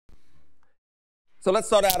So let's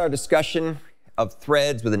start out our discussion of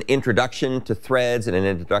threads with an introduction to threads and an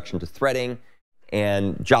introduction to threading.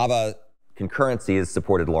 And Java concurrency is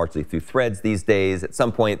supported largely through threads these days. At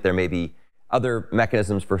some point, there may be other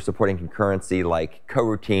mechanisms for supporting concurrency like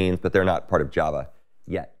coroutines, but they're not part of Java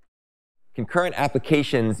yet. Concurrent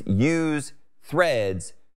applications use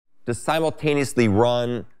threads to simultaneously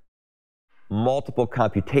run multiple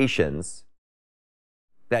computations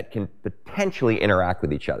that can potentially interact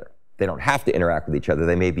with each other. They don't have to interact with each other.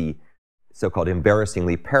 They may be so-called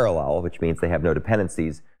embarrassingly parallel, which means they have no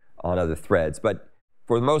dependencies on other threads. But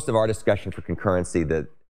for most of our discussion for concurrency,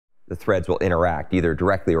 the threads will interact either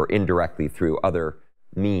directly or indirectly through other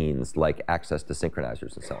means like access to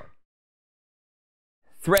synchronizers and so on.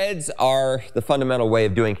 Threads are the fundamental way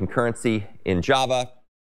of doing concurrency in Java.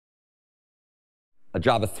 A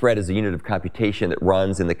Java thread is a unit of computation that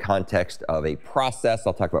runs in the context of a process.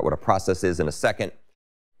 I'll talk about what a process is in a second.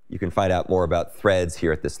 You can find out more about threads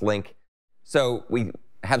here at this link. So we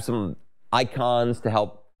have some icons to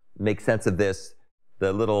help make sense of this.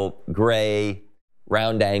 The little gray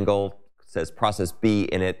round angle says process B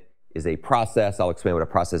in it is a process. I'll explain what a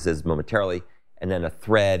process is momentarily. And then a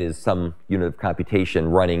thread is some unit of computation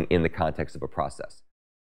running in the context of a process.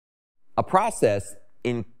 A process,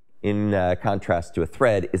 in contrast to a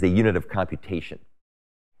thread, is a unit of computation.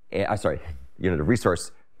 Unit of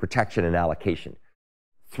resource protection and allocation.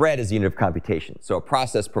 Thread is a unit of computation. So a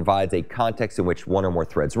process provides a context in which one or more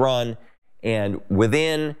threads run. And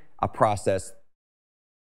within a process,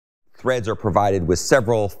 threads are provided with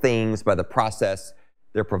several things by the process.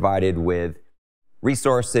 They're provided with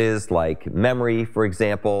resources like memory, for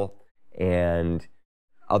example, and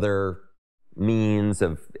other means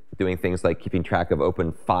of doing things like keeping track of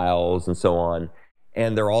open files and so on.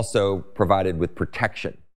 And they're also provided with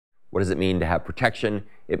protection. What does it mean to have protection?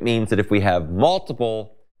 It means that if we have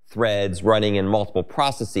multiple threads running in multiple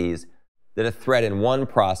processes, that a thread in one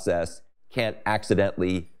process can't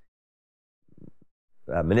accidentally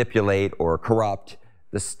manipulate or corrupt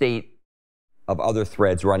the state of other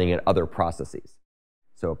threads running in other processes.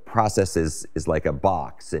 So a process is like a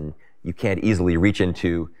box, and you can't easily reach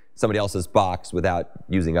into somebody else's box without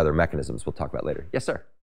using other mechanisms we'll talk about later. Yes, sir?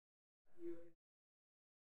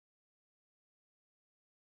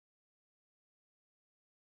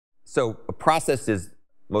 So a process is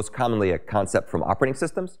most commonly a concept from operating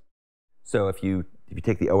systems. So if you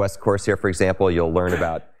take the OS course here, for example, you'll learn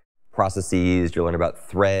about processes, you'll learn about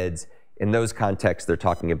threads. In those contexts, they're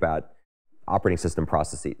talking about operating system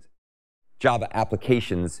processes. Java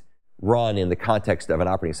applications run in the context of an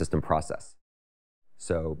operating system process.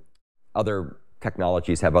 So other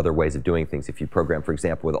technologies have other ways of doing things. If you program, for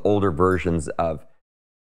example, with older versions of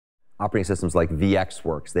operating systems like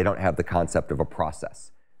VxWorks, they don't have the concept of a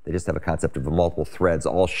process. They just have a concept of multiple threads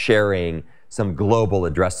all sharing some global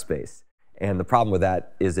address space. And the problem with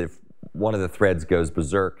that is if one of the threads goes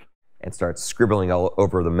berserk and starts scribbling all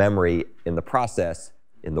over the memory in the process,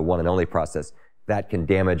 in the one and only process, that can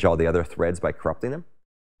damage all the other threads by corrupting them.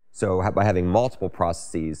 So by having multiple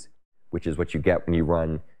processes, which is what you get when you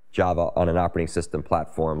run Java on an operating system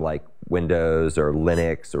platform like Windows or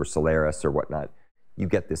Linux or Solaris or whatnot, you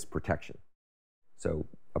get this protection. So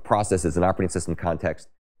a process is an operating system context.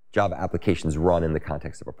 Java applications run in the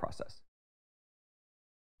context of a process.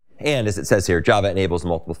 And as it says here, Java enables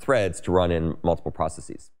multiple threads to run in multiple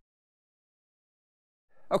processes.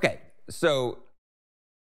 OK, so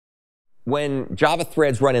when Java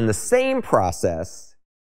threads run in the same process,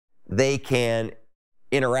 they can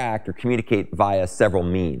interact or communicate via several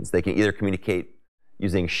means. They can either communicate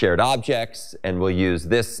using shared objects, and we'll use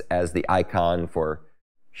this as the icon for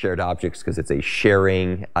shared objects because it's a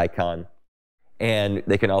sharing icon. And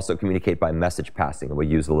they can also communicate by message passing, and we'll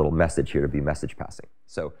use a little message here to be message passing.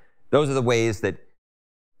 So those are the ways that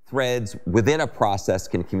threads within a process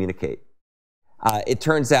can communicate. It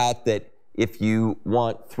turns out that if you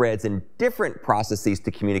want threads in different processes to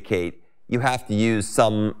communicate, you have to use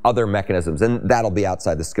some other mechanisms, and that'll be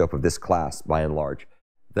outside the scope of this class by and large.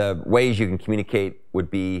 The ways you can communicate would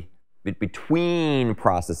be between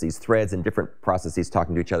processes. Threads in different processes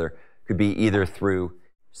talking to each other could be either through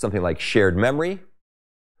something like shared memory,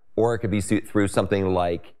 or it could be through something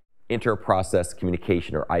like inter-process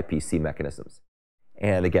communication or IPC mechanisms.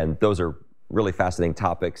 And again, those are really fascinating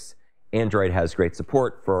topics. Android has great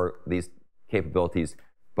support for these capabilities,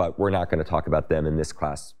 but we're not going to talk about them in this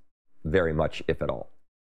class very much, if at all.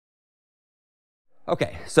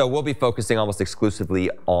 OK, so we'll be focusing almost exclusively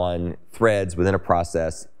on threads within a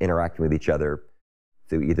process interacting with each other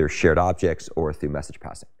through either shared objects or through message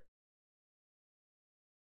passing.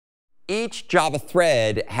 Each Java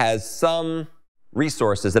thread has some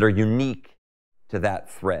resources that are unique to that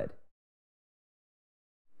thread.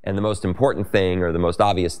 And the most important thing, or the most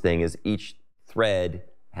obvious thing, is each thread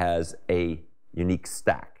has a unique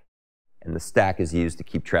stack. And the stack is used to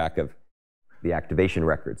keep track of the activation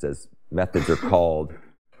records. As methods are called,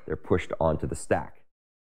 they're pushed onto the stack.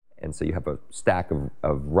 And so you have a stack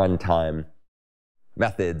of runtime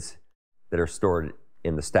methods that are stored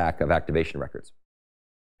in the stack of activation records.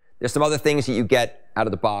 There's some other things that you get out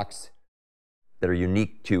of the box that are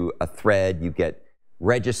unique to a thread. You get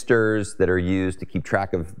registers that are used to keep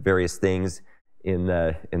track of various things in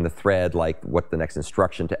the thread, like what the next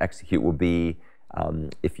instruction to execute will be.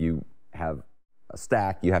 If you have a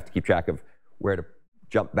stack, you have to keep track of where to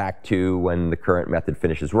jump back to when the current method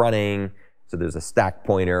finishes running. So there's a stack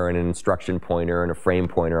pointer and an instruction pointer and a frame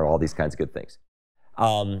pointer, all these kinds of good things.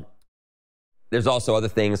 There's also other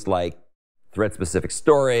things like thread-specific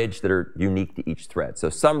storage that are unique to each thread. So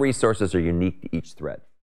some resources are unique to each thread.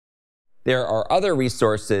 There are other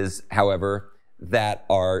resources, however, that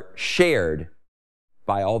are shared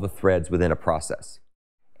by all the threads within a process.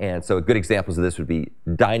 And so good examples of this would be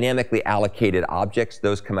dynamically allocated objects.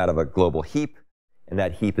 Those come out of a global heap, and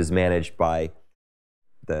that heap is managed by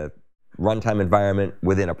the runtime environment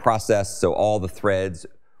within a process. So all the threads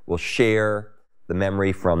will share the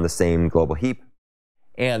memory from the same global heap.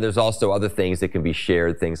 And there's also other things that can be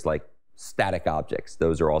shared, things like static objects.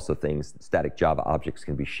 Those are also things, static Java objects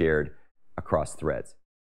can be shared across threads.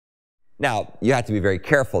 Now, you have to be very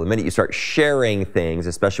careful. The minute you start sharing things,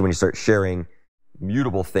 especially when you start sharing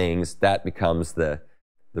mutable things, that becomes the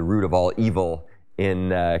root of all evil in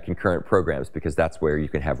concurrent programs, because that's where you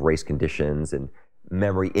can have race conditions and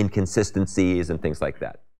memory inconsistencies and things like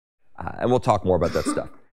that. And we'll talk more about that stuff.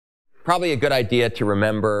 Probably a good idea to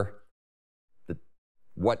remember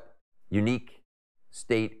what unique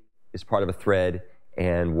state is part of a thread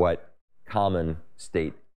and what common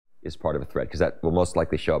state is part of a thread, because that will most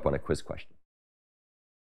likely show up on a quiz question.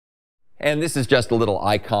 And this is just a little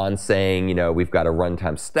icon saying, you know, we've got a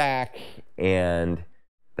runtime stack, and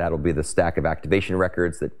that'll be the stack of activation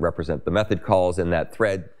records that represent the method calls in that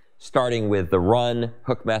thread, starting with the run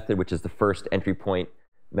hook method, which is the first entry point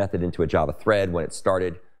method into a Java thread when it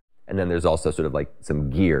started. And then there's also sort of like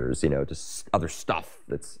some gears, you know, just other stuff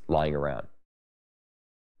that's lying around.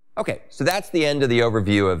 Okay, so that's the end of the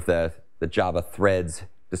overview of the Java threads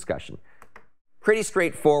discussion. Pretty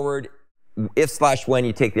straightforward. If/when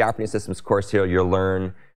you take the operating systems course here, you'll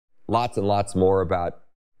learn lots and lots more about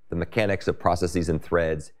the mechanics of processes and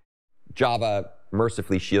threads. Java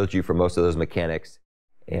mercifully shields you from most of those mechanics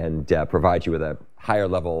and provides you with a higher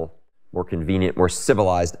level, more convenient, more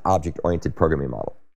civilized, object-oriented programming model.